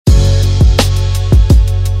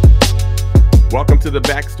Welcome to the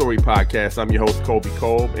Backstory Podcast. I'm your host, Colby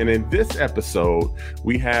Kolb. And in this episode,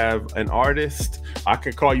 we have an artist. I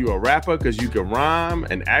could call you a rapper because you can rhyme,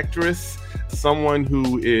 an actress, someone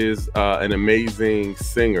who is an amazing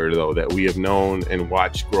singer, though, that we have known and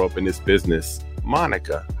watched grow up in this business.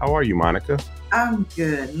 Monica. How are you, Monica? I'm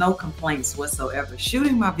good. No complaints whatsoever.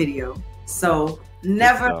 Shooting my video, so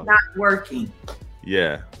never not working.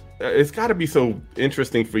 Yeah. It's got to be so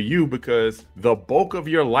interesting for you because the bulk of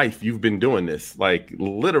your life you've been doing this, like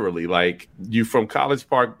literally, like you from College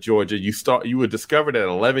Park, Georgia, you were discovered at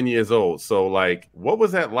 11 years old. So like, what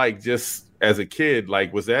was that like just as a kid?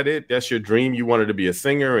 Like, was that it? That's your dream? You wanted to be a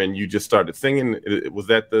singer and you just started singing? Was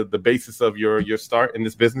that the basis of your start in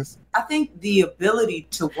this business? I think the ability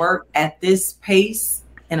to work at this pace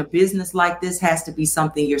in a business like this has to be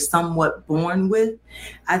something you're somewhat born with.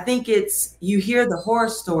 I think you hear the horror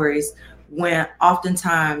stories when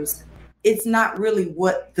oftentimes it's not really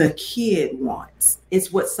what the kid wants.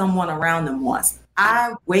 It's what someone around them wants.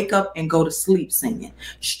 I wake up and go to sleep singing,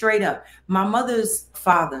 straight up. My mother's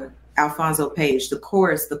father, Alfonso Page, the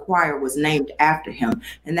choir was named after him.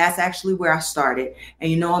 And that's actually where I started.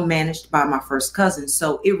 And I'm managed by my first cousin.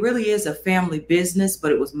 So it really is a family business,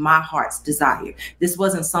 but it was my heart's desire. This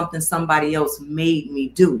wasn't something somebody else made me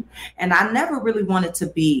do. And I never really wanted to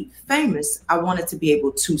be famous. I wanted to be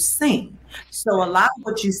able to sing. So a lot of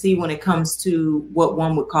what you see when it comes to what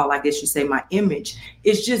one would call, I guess you say, my image,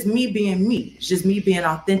 is just me being me. It's just me being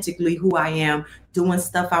authentically who I am, doing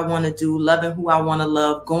stuff I want to do, loving who I want to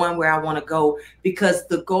love, going where I want to go, because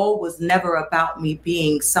the goal was never about me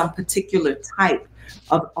being some particular type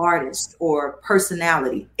of artist or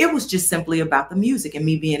personality. It was just simply about the music and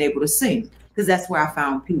me being able to sing, because that's where I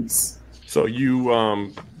found peace. So you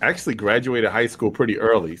actually graduated high school pretty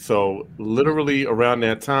early. So literally around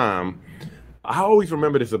that time, I always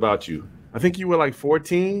remember this about you. I think you were like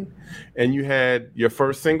 14 and you had your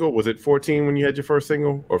first single. Was it 14 when you had your first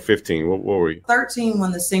single or 15? What were you? 13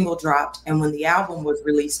 when the single dropped, and when the album was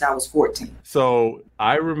released, I was 14. So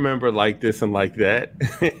I remember Like This and Like That.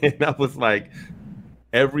 And I was like,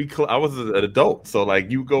 I was an adult. So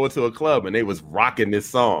like you go into a club and they was rocking this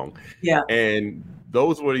song. Yeah. And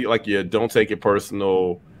those were like your Don't Take It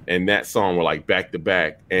Personal and that song were like back to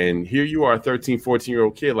back. And here you are, a 13,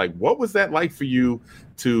 14-year-old kid. Like, what was that like for you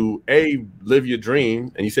to live your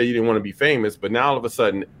dream? And you said you didn't want to be famous, but now all of a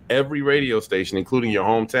sudden, every radio station, including your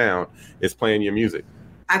hometown, is playing your music.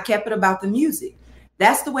 I kept it about the music.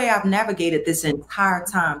 That's the way I've navigated this entire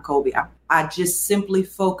time, Colby. I just simply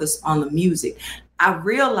focus on the music. I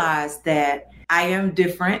realized that I am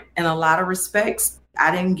different in a lot of respects. I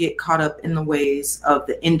didn't get caught up in the ways of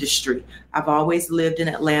the industry. I've always lived in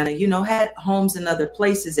Atlanta, had homes in other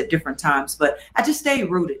places at different times, but I just stayed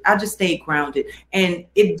rooted. I just stayed grounded. And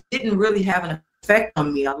it didn't really have an effect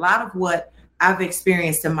on me. A lot of what I've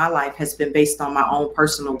experienced in my life has been based on my own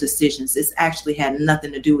personal decisions. It's actually had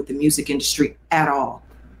nothing to do with the music industry at all.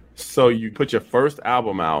 So you put your first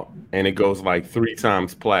album out and it goes like 3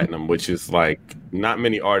 times platinum, which is like not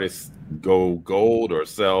many artists go gold or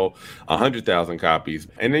sell 100,000 copies.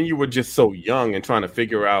 And then you were just so young and trying to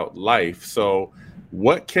figure out life. So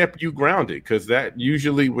what kept you grounded? Because that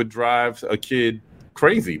usually would drive a kid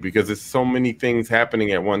crazy because there's so many things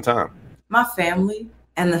happening at one time. My family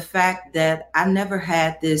and the fact that I never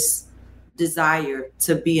had this desire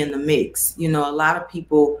to be in the mix. A lot of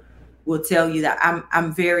people will tell you that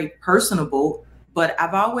I'm very personable, but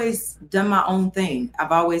I've always done my own thing.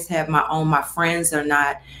 I've always had my own.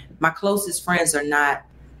 My closest friends are not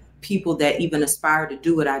people that even aspire to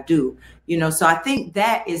do what I do, so I think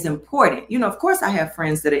that is important. Of course I have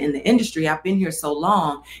friends that are in the industry. I've been here so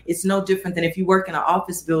long. It's no different than if you work in an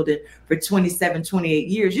office building for 27, 28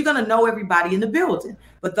 years, you're going to know everybody in the building.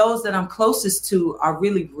 But those that I'm closest to are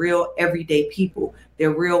really real everyday people.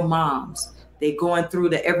 They're real moms. They're going through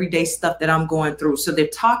the everyday stuff that I'm going through. So they're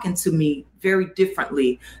talking to me very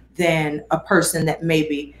differently than a person that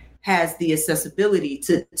maybe has the accessibility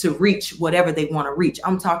to reach whatever they want to reach.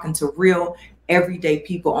 I'm talking to real everyday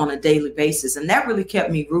people on a daily basis. And that really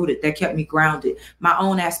kept me rooted. That kept me grounded. My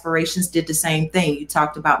own aspirations did the same thing. You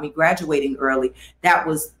talked about me graduating early. That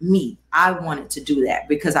was me. I wanted to do that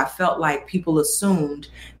because I felt like people assumed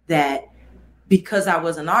that because I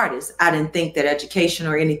was an artist, I didn't think that education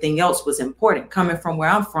or anything else was important. Coming from where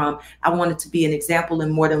I'm from, I wanted to be an example in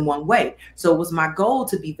more than one way. So it was my goal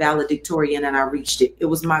to be valedictorian and I reached it. It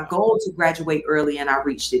was my goal to graduate early and I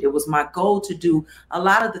reached it. It was my goal to do a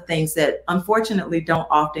lot of the things that unfortunately don't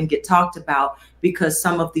often get talked about because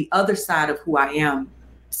some of the other side of who I am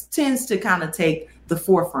tends to kind of take the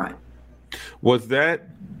forefront. Was that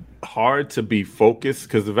hard to be focused?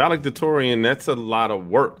 Because the valedictorian, that's a lot of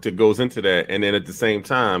work that goes into that. And then at the same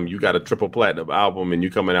time, you got a triple platinum album and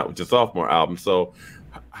you're coming out with your sophomore album. So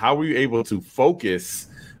how were you able to focus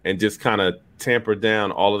and just kind of tamper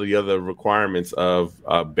down all of the other requirements of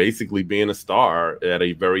basically being a star at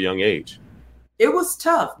a very young age? It was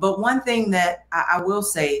tough. But one thing that I will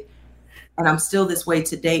say, and I'm still this way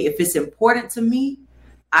today, if it's important to me,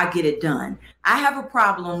 I get it done. I have a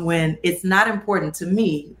problem when it's not important to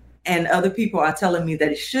me and other people are telling me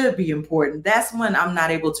that it should be important. That's when I'm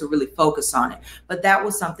not able to really focus on it. But that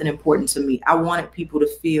was something important to me. I wanted people to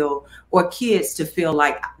feel, or kids to feel,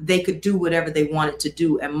 like they could do whatever they wanted to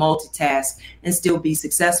do and multitask and still be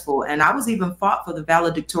successful. And I was even fought for the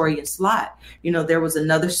valedictorian slot. You know, there was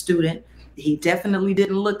another student. He definitely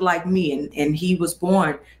didn't look like me. And he was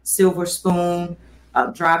born silver spoon,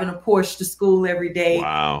 driving a Porsche to school every day.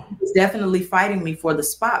 Wow. He was definitely fighting me for the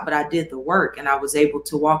spot, but I did the work and I was able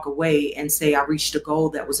to walk away and say I reached a goal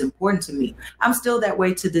that was important to me. I'm still that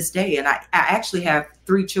way to this day. And I actually have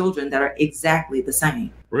 3 children that are exactly the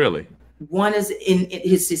same. Really? One is in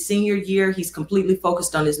his senior year. He's completely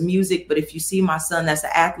focused on his music. But if you see my son, that's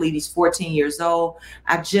an athlete. He's 14 years old.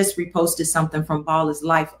 I just reposted something from Ball is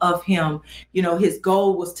Life of him. You know, his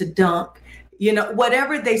goal was to dunk. You know,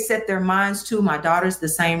 whatever they set their minds to, my daughter's the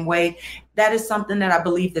same way. That is something that I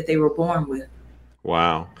believe that they were born with.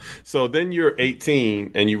 Wow. So then you're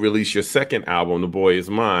 18 and you release your second album, The Boy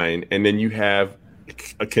Is Mine, and then you have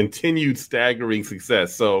a continued staggering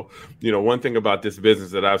success. So, you know, one thing about this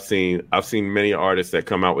business that I've seen many artists that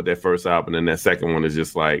come out with their first album and their second one is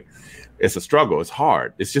just like, it's a struggle. It's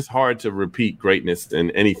hard. It's just hard to repeat greatness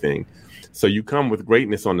in anything. So you come with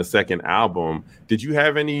greatness on the second album. Did you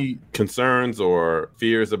have any concerns or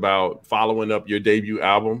fears about following up your debut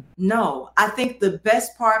album? No, I think the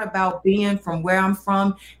best part about being from where I'm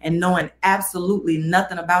from and knowing absolutely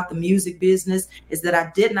nothing about the music business is that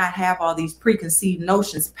I did not have all these preconceived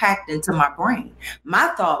notions packed into my brain.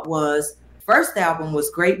 My thought was, first album was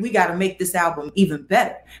great. We got to make this album even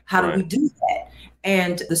better. How do we do that?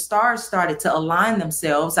 And the stars started to align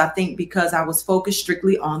themselves, I think, because I was focused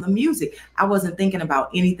strictly on the music. I wasn't thinking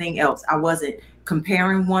about anything else. I wasn't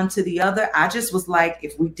comparing one to the other. I just was like,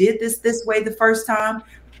 if we did this way the first time,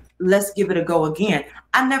 let's give it a go again.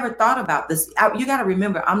 I never thought about this. You got to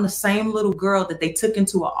remember, I'm the same little girl that they took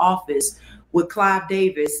into an office with Clive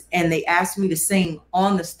Davis and they asked me to sing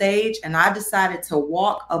on the stage, and I decided to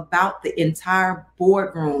walk about the entire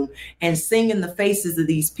boardroom and sing in the faces of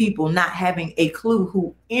these people, not having a clue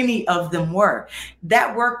who any of them were.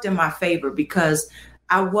 That worked in my favor because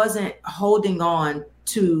I wasn't holding on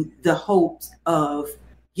to the hopes of,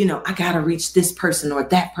 you know, I got to reach this person or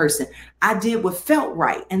that person. I did what felt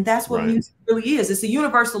right. And that's what music really is. It's a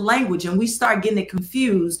universal language. And we start getting it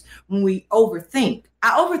confused when we overthink.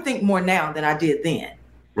 I overthink more now than I did then.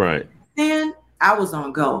 Right. Then I was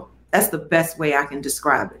on go. That's the best way I can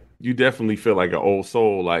describe it. You definitely feel like an old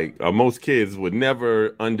soul. Like most kids would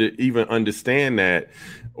never even understand that.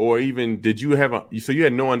 Or even did you have so you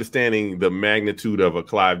had no understanding the magnitude of a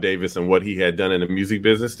Clive Davis and what he had done in the music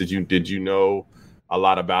business? Did you know a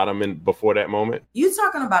lot about him before that moment? You're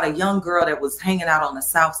talking about a young girl that was hanging out on the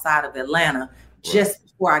south side of Atlanta just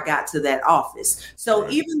before I got to that office. So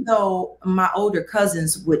even though my older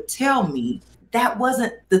cousins would tell me, that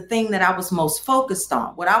wasn't the thing that I was most focused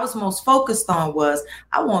on. What I was most focused on was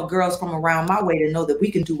I want girls from around my way to know that we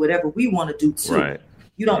can do whatever we want to do too. Right.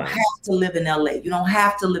 You don't have to live in LA. You don't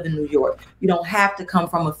have to live in New York. You don't have to come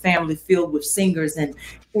from a family filled with singers and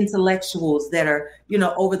intellectuals that are, you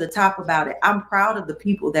know, over the top about it. I'm proud of the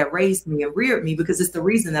people that raised me and reared me because it's the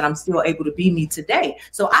reason that I'm still able to be me today.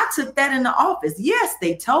 So I took that in the office. Yes,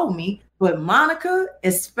 they told me, but Monica,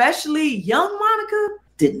 especially young Monica,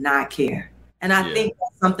 did not care. And I think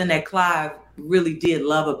that's something that Clive really did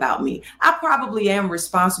love about me. I probably am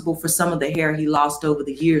responsible for some of the hair he lost over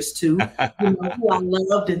the years too. You know, who I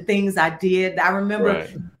loved and things I did. I remember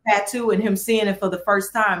tattoo and him seeing it for the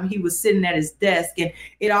first time. He was sitting at his desk and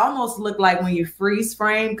it almost looked like when you freeze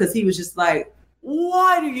frame, because he was just like,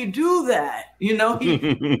 why do you do that? You know, he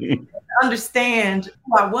didn't understand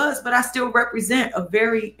who I was, but I still represent a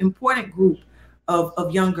very important group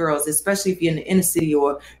of young girls, especially if you're in the inner city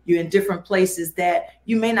or you're in different places that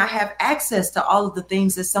you may not have access to all of the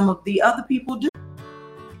things that some of the other people do.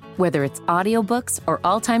 Whether it's audiobooks or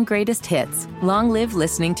all-time greatest hits, long live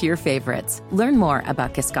listening to your favorites. Learn more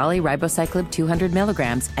about Kisqali Ribociclib 200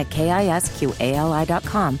 milligrams at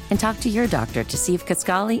KISQALI.com and talk to your doctor to see if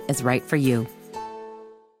Kisqali is right for you.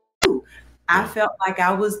 I felt like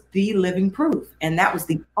I was the living proof, and that was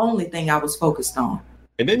the only thing I was focused on.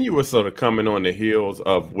 And then you were sort of coming on the heels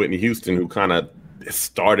of Whitney Houston, who kind of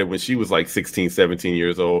started when she was like 16, 17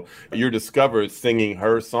 years old. You're discovered singing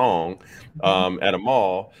her song at a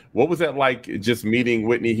mall. What was that like, just meeting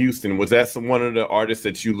Whitney Houston? Was that one of the artists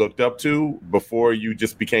that you looked up to before you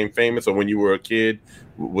just became famous, or when you were a kid?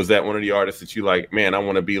 Was that one of the artists that you like, man, I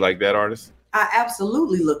want to be like that artist? I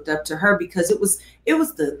absolutely looked up to her because it was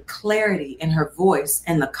the clarity in her voice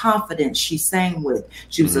and the confidence she sang with.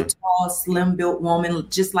 She was a tall, slim-built woman,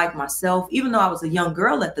 just like myself. Even though I was a young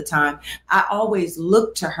girl at the time, I always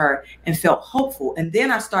looked to her and felt hopeful. And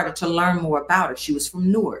then I started to learn more about her. She was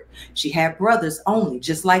from Newark. She had brothers only,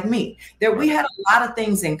 just like me. We had a lot of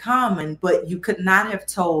things in common, but you could not have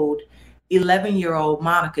told 11-year-old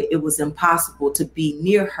Monica it was impossible to be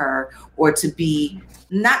near her or to be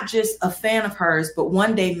not just a fan of hers, but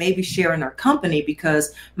one day maybe sharing her company,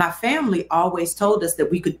 because my family always told us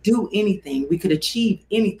that we could do anything, we could achieve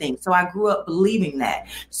anything. So I grew up believing that.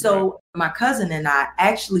 So my cousin and I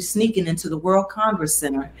actually sneaking into the World Congress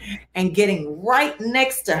Center and getting right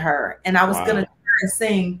next to her. And I was going to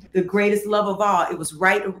sing The Greatest Love of All. It was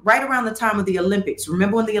right around the time of the Olympics.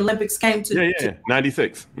 Remember when the Olympics came to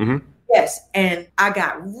 96. Yes. And I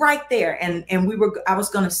got right there and I was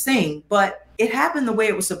going to sing, but it happened the way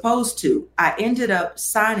it was supposed to. I ended up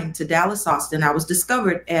signing to Dallas Austin. I was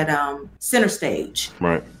discovered at Center Stage.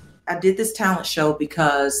 Right. I did this talent show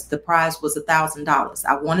because the prize was $1,000.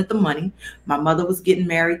 I wanted the money. My mother was getting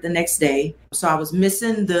married the next day. So I was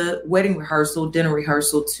missing the wedding rehearsal, dinner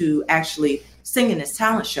rehearsal to actually sing in this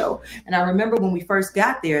talent show. And I remember when we first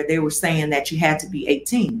got there, they were saying that you had to be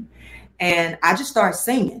 18. And I just started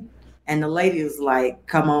singing. And the lady was like,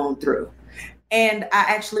 come on through. And I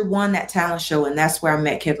actually won that talent show. And that's where I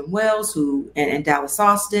met Kevin Wells, in Dallas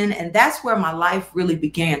Austin. And that's where my life really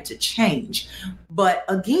began to change. But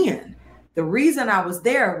again, the reason I was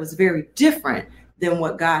there was very different than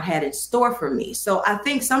what God had in store for me. So I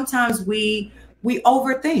think sometimes we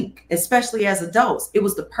overthink, especially as adults. It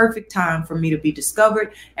was the perfect time for me to be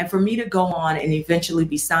discovered and for me to go on and eventually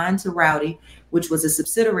be signed to Rowdy, which was a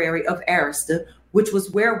subsidiary of Arista, which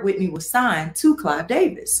was where Whitney was signed to Clive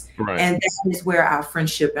Davis. Right. And that is where our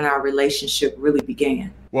friendship and our relationship really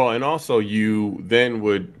began. Well, and also you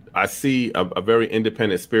then I see a very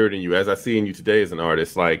independent spirit in you, as I see in you today as an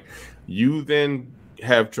artist. Like, you then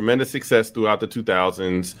have tremendous success throughout the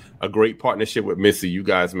 2000s, a great partnership with Missy. You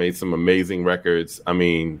guys made some amazing records. I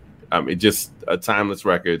mean, just timeless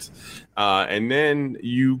records. And then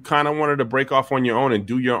you kind of wanted to break off on your own and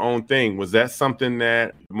do your own thing. Was that something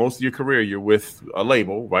that most of your career you're with a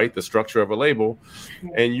label, right? The structure of a label.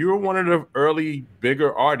 And you were one of the early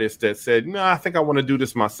bigger artists that said, no, I think I want to do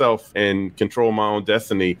this myself and control my own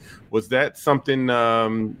destiny. Was that something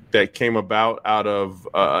that came about out of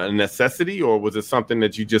a necessity, or was it something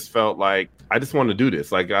that you just felt like, I just want to do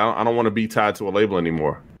this? Like, I don't want to be tied to a label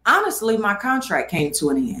anymore. Honestly, my contract came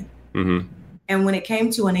to an end. Mm-hmm. And when it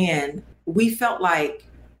came to an end, we felt like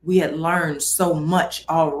we had learned so much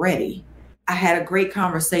already. I had a great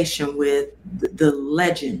conversation with the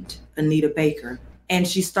legend, Anita Baker, and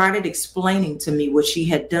she started explaining to me what she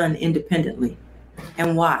had done independently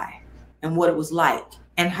and why and what it was like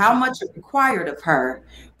and how much it required of her.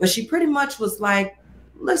 But she pretty much was like,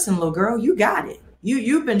 listen, little girl, you got it.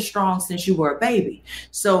 You've been strong since you were a baby.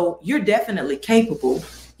 So you're definitely capable.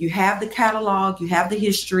 You have the catalog, you have the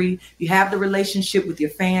history, you have the relationship with your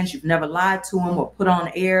fans. You've never lied to them or put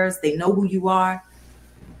on airs. They know who you are.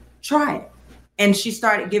 Try it. And she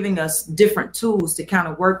started giving us different tools to kind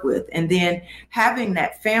of work with. And then having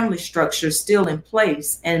that family structure still in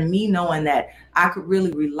place and me knowing that I could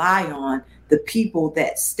really rely on the people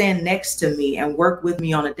that stand next to me and work with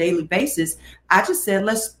me on a daily basis, I just said,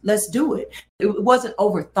 let's do it. It wasn't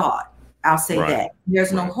overthought. I'll say that.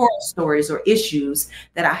 There's no horror stories or issues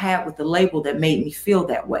that I had with the label that made me feel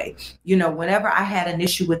that way. You know, whenever I had an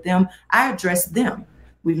issue with them, I addressed them.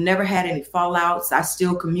 We've never had any fallouts. I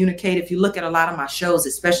still communicate. If you look at a lot of my shows,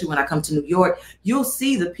 especially when I come to New York, you'll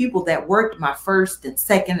see the people that worked my first and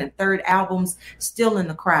second and third albums still in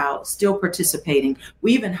the crowd, still participating.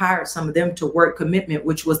 We even hired some of them to work Commitment,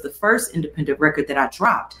 which was the first independent record that I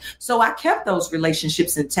dropped. So I kept those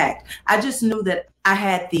relationships intact. I just knew that I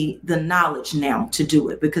had the knowledge now to do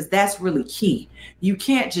it, because that's really key. You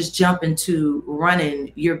can't just jump into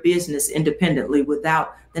running your business independently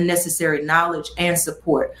without the necessary knowledge and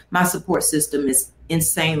support. My support system is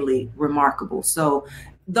insanely remarkable. So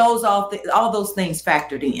all those things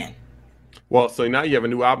factored in. Well, so now you have a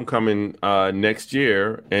new album coming next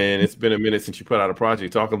year, and it's been a minute since you put out a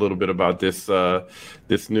project. Talk a little bit about this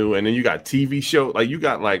new, and then you got TV show, like you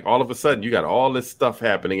got like all of a sudden you got all this stuff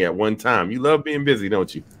happening at one time. You love being busy,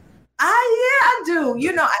 don't you? I do.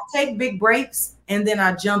 You know, I take big breaks and then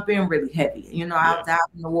I jump in really heavy. You know, I'll dive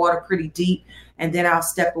in the water pretty deep and then I'll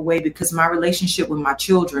step away because my relationship with my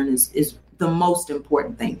children is the most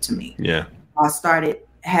important thing to me. Yeah. I started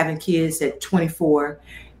having kids at 24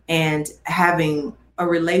 and having a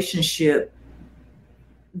relationship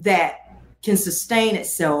that can sustain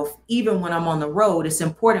itself even when I'm on the road. It's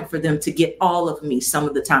important for them to get all of me some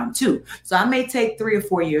of the time too. So I may take 3 or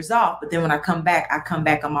 4 years off, but then when I come back,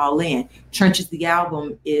 I'm all in. Trenches, the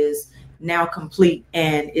album, is now complete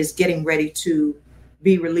and is getting ready to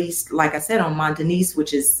be released, like I said, on Montdenise,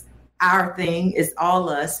 which is our thing, is all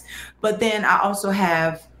us. But then I also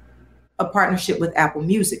have a partnership with Apple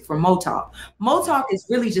Music for Mo Talk. Mo Talk is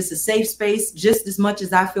really just a safe space, just as much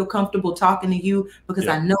as I feel comfortable talking to you because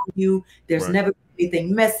I know you. There's never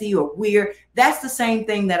anything messy or weird. That's the same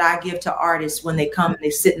thing that I give to artists when they come and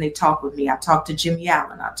they sit and they talk with me. I talk to Jimmy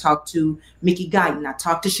Allen. I talk to Mickey Guyton. I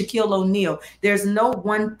talk to Shaquille O'Neal. There's no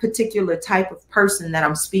one particular type of person that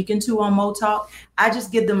I'm speaking to on Mo Talk. I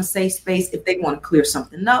just give them a safe space if they want to clear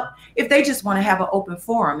something up, if they just want to have an open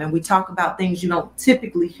forum and we talk about things you don't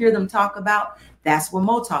typically hear them talk about. That's what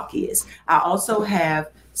Mo Talk is. I also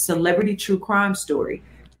have Celebrity True Crime Story.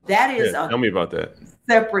 That is tell me about that.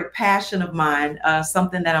 Separate passion of mine,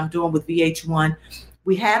 something that I'm doing with VH1.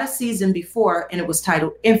 We had a season before and it was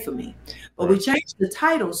titled Infamy, but we changed the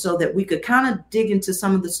title so that we could kind of dig into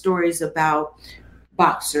some of the stories about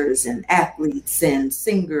boxers and athletes and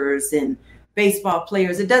singers and baseball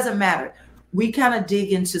players. It doesn't matter. We kind of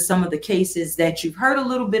dig into some of the cases that you've heard a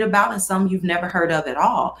little bit about and some you've never heard of at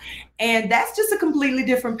all. And that's just a completely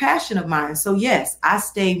different passion of mine. So yes, I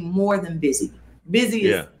stay more than busy. Busy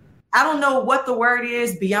is, I don't know what the word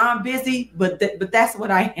is beyond busy, but that's what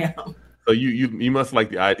I am. So you must like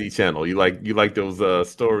the ID channel. You like those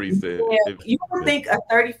stories. You would think a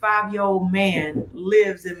 35-year-old man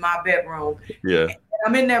lives in my bedroom. Yeah.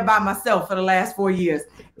 I'm in there by myself for the last 4 years.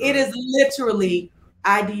 It is literally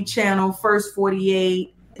ID channel, First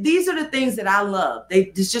 48. These are the things that I love.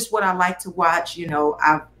 It's just what I like to watch. You know,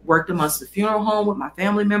 I've worked amongst the funeral home with my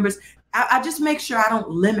family members. I just make sure I don't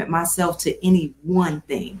limit myself to any one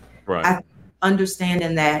thing. Right. I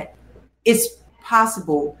understanding that it's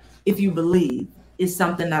possible if you believe is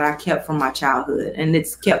something that I kept from my childhood. And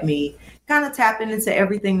it's kept me kind of tapping into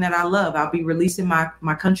everything that I love. I'll be releasing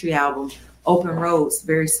my country album, Open Roads,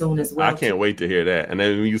 very soon as well. I can't wait to hear that. And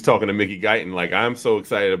then when you was talking to Mickey Guyton, like I'm so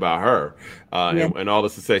excited about her and all the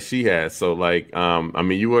success she has. So like, I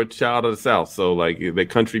mean, you were a child of the South, so like the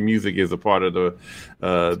country music is a part of the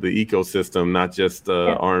ecosystem, not just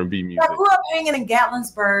R&B music. I grew up hanging in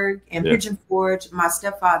Gatlinburg and Pigeon Forge. My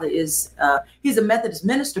stepfather is he's a Methodist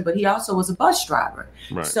minister, but he also was a bus driver.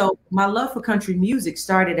 Right. So my love for country music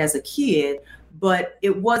started as a kid, but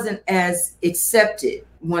it wasn't as accepted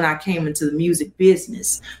when I came into the music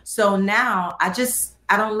business. So now I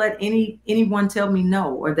don't let anyone tell me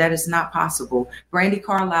no, or that it's not possible. Brandy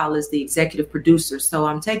Carlisle is the executive producer. So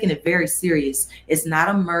I'm taking it very serious. It's not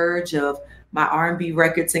a merge of my R&B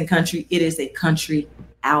records and country. It is a country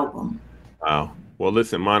album. Wow. Well,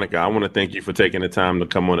 listen, Monica, I want to thank you for taking the time to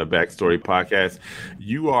come on the Backstory podcast.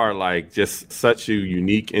 You are like just such a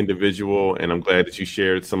unique individual, and I'm glad that you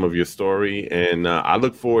shared some of your story. And I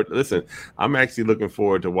look forward. Listen, I'm actually looking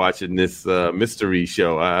forward to watching this mystery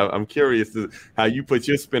show. I'm curious how you put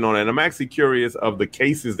your spin on it. And I'm actually curious of the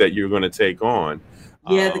cases that you're going to take on.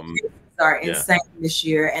 Yeah, the cases are insane this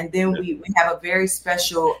year. And then we have a very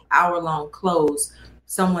special hour-long close,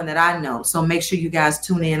 someone that I know. So make sure you guys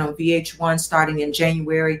tune in on VH1 starting in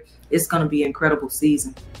January. It's going to be an incredible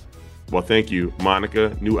season. Well, thank you,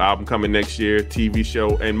 Monica. New album coming next year, TV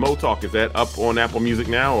show, and Mo Talk. Is that up on Apple Music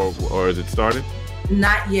now, or is it started?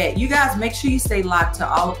 Not yet. You guys make sure you stay locked to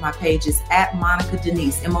all of my pages at Monica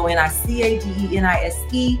Denise,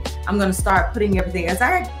 MonicaDenise. I'm going to start putting everything, as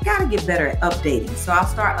I got to get better at updating. So I'll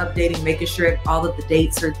start updating, making sure all of the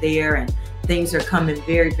dates are there and things are coming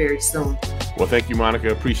very, very soon. Well, thank you,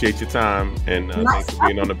 Monica. Appreciate your time. And thanks for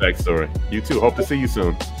being on the Backstory. You too. Hope to see you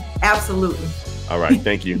soon. Absolutely. All right.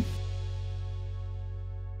 Thank you.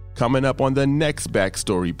 Coming up on the next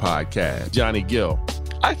Backstory podcast, Johnny Gill.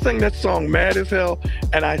 I sang that song "Mad as Hell,"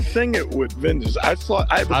 and I sing it with vengeance. I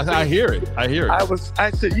hear it.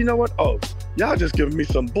 I said, you know what? Oh, y'all just giving me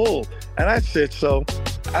some bull. And I said,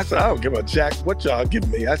 I don't give a jack what y'all give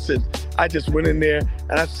me. I said, I just went in there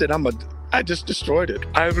and I said, I just destroyed it.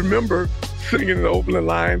 I remember singing the opening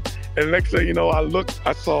line, and the next thing you know,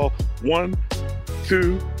 I saw 1,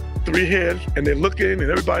 2, 3 heads, and they're looking, and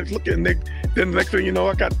everybody's looking. Then the next thing you know,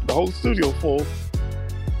 I got the whole studio full.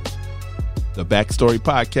 The Backstory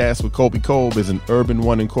Podcast with Colby Kolb is an Urban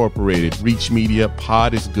One Incorporated, Reach Media,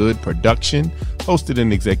 Pod is Good production, hosted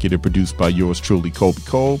and executive produced by yours truly, Colby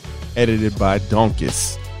Kolb, edited by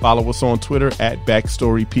Donkus. Follow us on Twitter at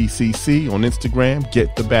BackstoryPCC, on Instagram,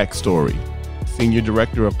 Get the Backstory. Senior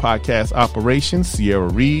Director of Podcast Operations, Sierra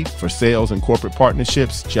Reed. For Sales and Corporate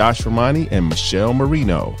Partnerships, Josh Romani and Michelle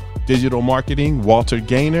Marino. Digital Marketing, Walter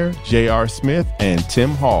Gaynor, J.R. Smith, and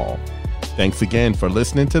Tim Hall. Thanks again for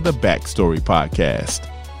listening to the Backstory Podcast.